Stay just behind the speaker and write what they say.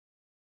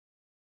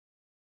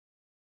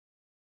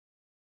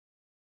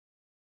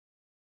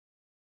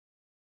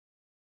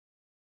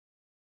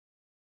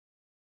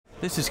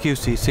This is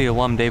QCC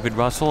alum David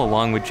Russell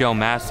along with Joe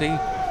Massey.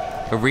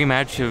 A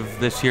rematch of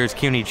this year's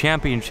CUNY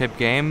Championship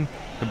game.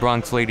 The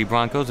Bronx Lady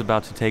Broncos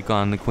about to take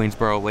on the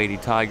Queensborough Lady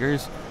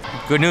Tigers.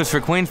 Good news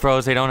for Queensborough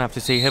is they don't have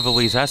to see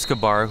Hivalise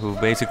Escobar, who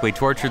basically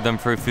tortured them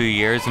for a few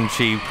years, and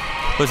she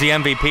was the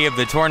MVP of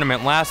the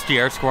tournament last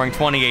year, scoring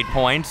 28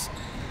 points.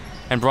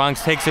 And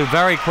Bronx takes a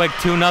very quick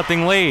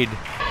 2-0 lead.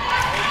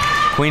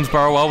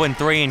 Queensborough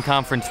 0-3 in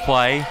conference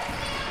play.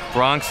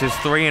 Bronx is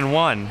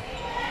 3-1.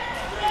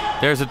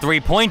 There's a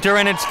three-pointer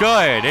and it's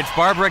good. It's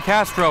Barbara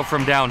Castro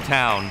from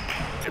downtown.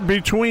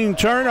 Between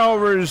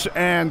turnovers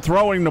and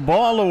throwing the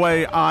ball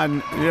away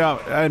on,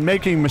 and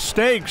making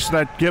mistakes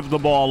that give the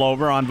ball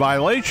over on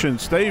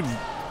violations, they've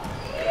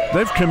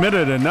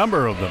committed a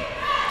number of them.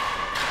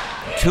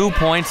 2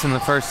 points in the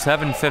first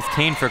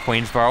 7:15 for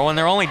Queensborough, and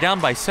they're only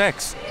down by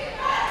 6.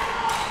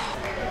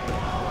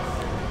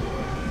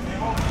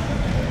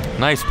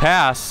 Nice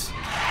pass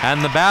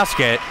and the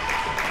basket.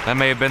 That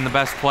may have been the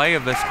best play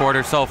of this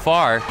quarter so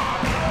far.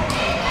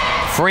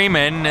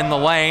 Freeman in the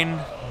lane,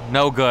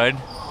 no good.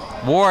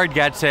 Ward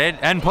gets it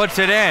and puts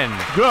it in.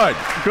 Good,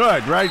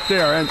 right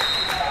there. And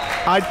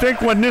I think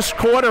when this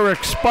quarter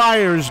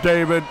expires,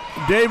 David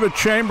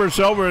Chambers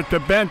over at the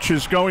bench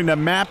is going to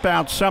map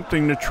out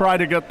something to try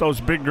to get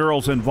those big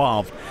girls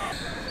involved.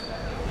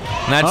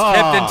 And that's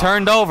tipped and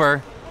turned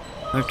over.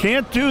 They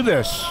can't do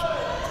this.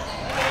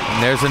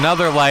 And there's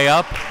another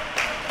layup.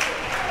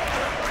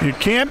 You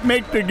can't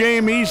make the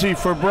game easy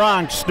for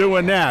Bronx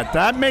doing that.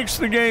 That makes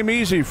the game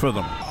easy for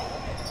them.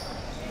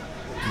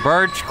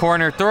 Birch,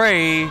 corner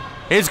three,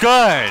 is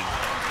good.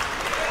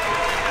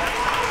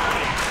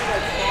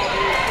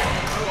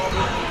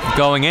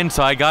 Going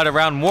inside, got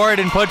around Ward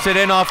and puts it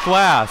in off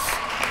glass.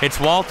 It's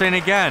Walton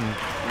again.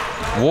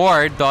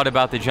 Ward thought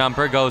about the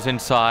jumper, goes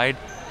inside.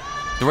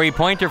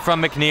 Three-pointer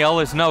from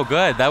McNeil is no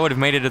good. That would have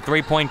made it a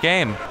 3-point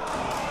game.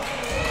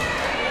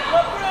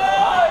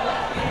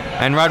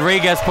 And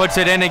Rodriguez puts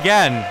it in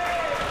again.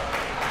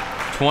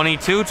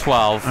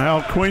 22-12.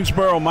 Well,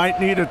 Queensborough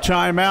might need a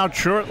timeout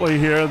shortly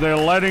here. They're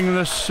letting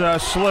this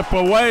slip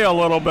away a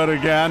little bit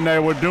again. They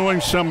were doing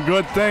some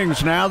good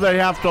things. Now they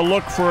have to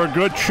look for a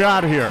good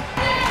shot here.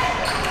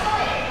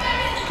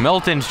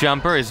 Milton's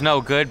jumper is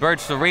no good.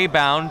 Birch the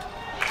rebound,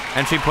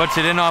 and she puts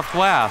it in off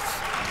glass.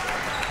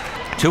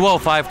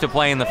 2:05 to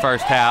play in the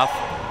first half.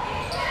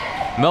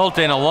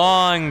 Milton, a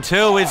long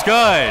two is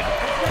good.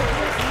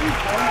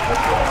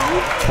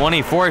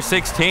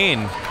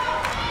 24-16.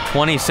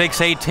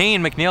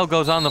 26-18. McNeil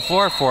goes on the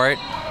floor for it.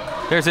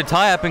 There's a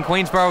tie-up and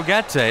Queensborough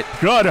gets it.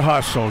 Good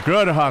hustle,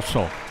 good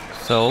hustle.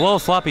 So a little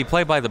sloppy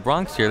play by the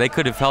Bronx here. They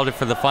could have held it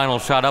for the final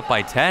shot up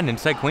by 10.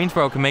 Instead,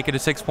 Queensborough can make it a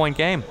 6-point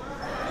game.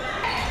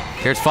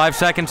 Here's 5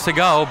 seconds to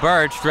go.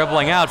 Birch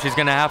dribbling out. She's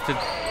going to have to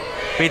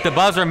beat the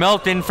buzzer.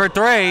 Milton for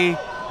three,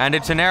 and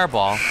it's an air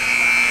ball.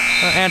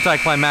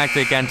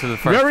 Anticlimactic end to the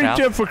first half. Very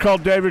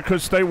difficult, David,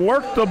 because they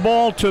work the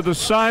ball to the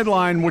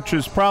sideline, which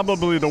is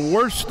probably the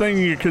worst thing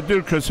you could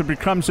do because it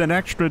becomes an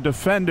extra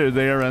defender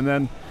there, and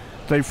then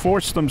they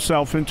force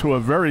themselves into a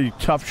very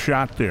tough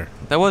shot there.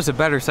 That was a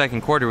better second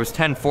quarter. It was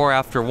 10-4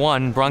 after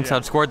one. Bronx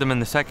outscored them in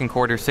the second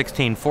quarter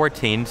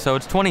 16-14, so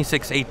it's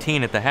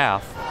 26-18 at the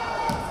half.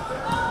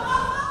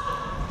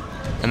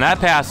 And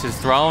that pass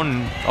is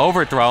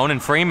overthrown,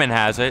 and Freeman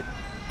has it.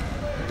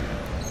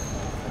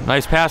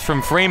 Nice pass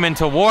from Freeman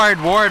to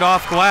Ward. Ward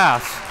off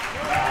glass.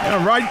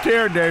 Yeah, right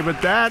there, David.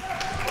 That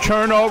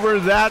turnover,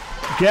 that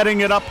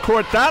getting it up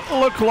court, that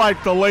looked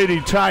like the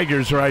Lady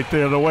Tigers right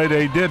there, the way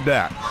they did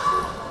that.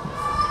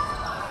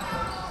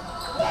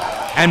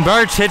 And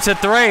Birch hits a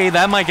three.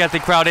 That might get the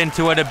crowd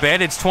into it a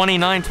bit. It's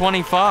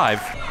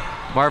 29-25.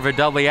 Marva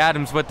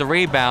Dudley-Adams with the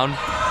rebound.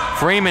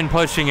 Freeman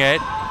pushing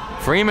it.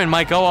 Freeman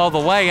might go all the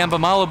way.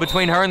 Mbamalo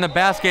between her and the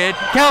basket.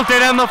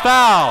 Counted and the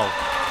foul.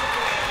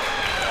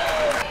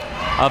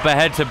 Up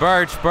ahead to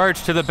Birch.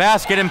 Birch to the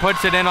basket and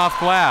puts it in off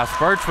glass.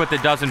 Birch with a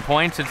dozen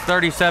points. It's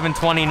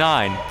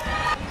 37-29.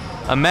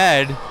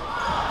 Ahmed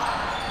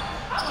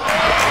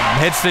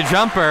hits the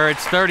jumper.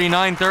 It's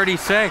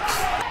 39-36.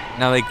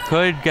 Now they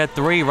could get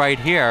three right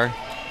here.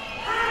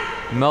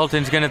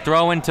 Milton's going to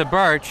throw into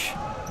Birch.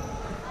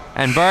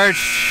 And Birch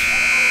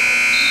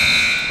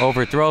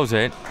overthrows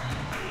it.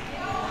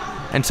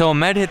 And so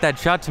Ahmed hit that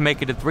shot to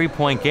make it a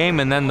 3-point game,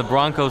 and then the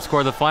Broncos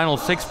score the final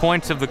 6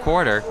 points of the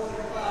quarter.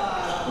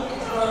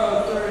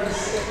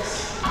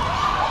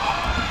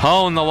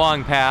 Hone the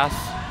long pass.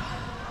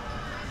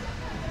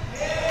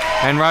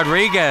 And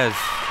Rodriguez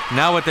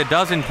now with a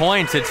dozen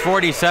points. It's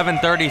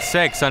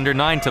 47-36, under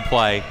 9 to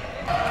play.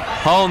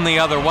 Hone the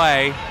other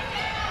way.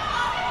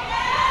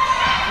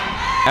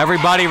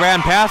 Everybody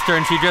ran past her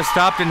and she just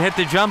stopped and hit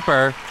the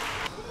jumper.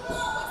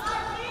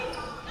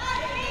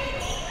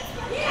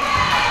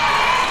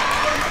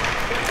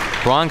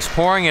 Bronx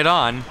pouring it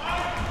on.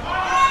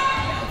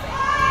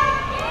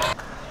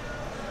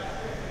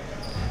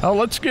 Oh,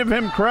 let's give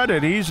him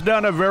credit. He's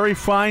done a very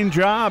fine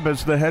job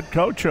as the head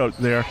coach out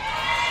there.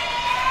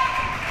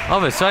 All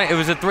of a sudden, it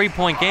was a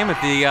 3-point game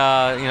at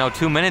the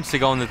 2 minutes to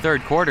go in the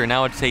third quarter.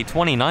 Now it's a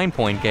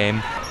 29-point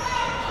game.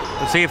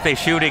 Let's see if they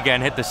shoot again,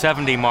 hit the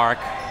 70 mark.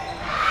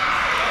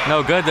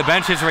 No good. The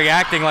bench is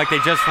reacting like they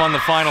just won the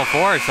Final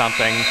Four or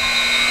something.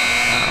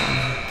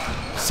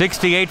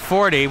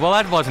 68-40. Well,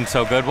 that wasn't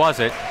so good, was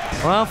it?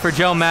 Well, for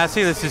Joe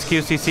Massey, this is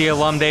QCC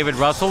alum David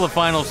Russell. The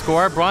final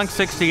score, Bronx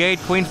 68,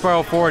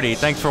 Queensborough 40.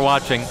 Thanks for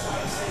watching.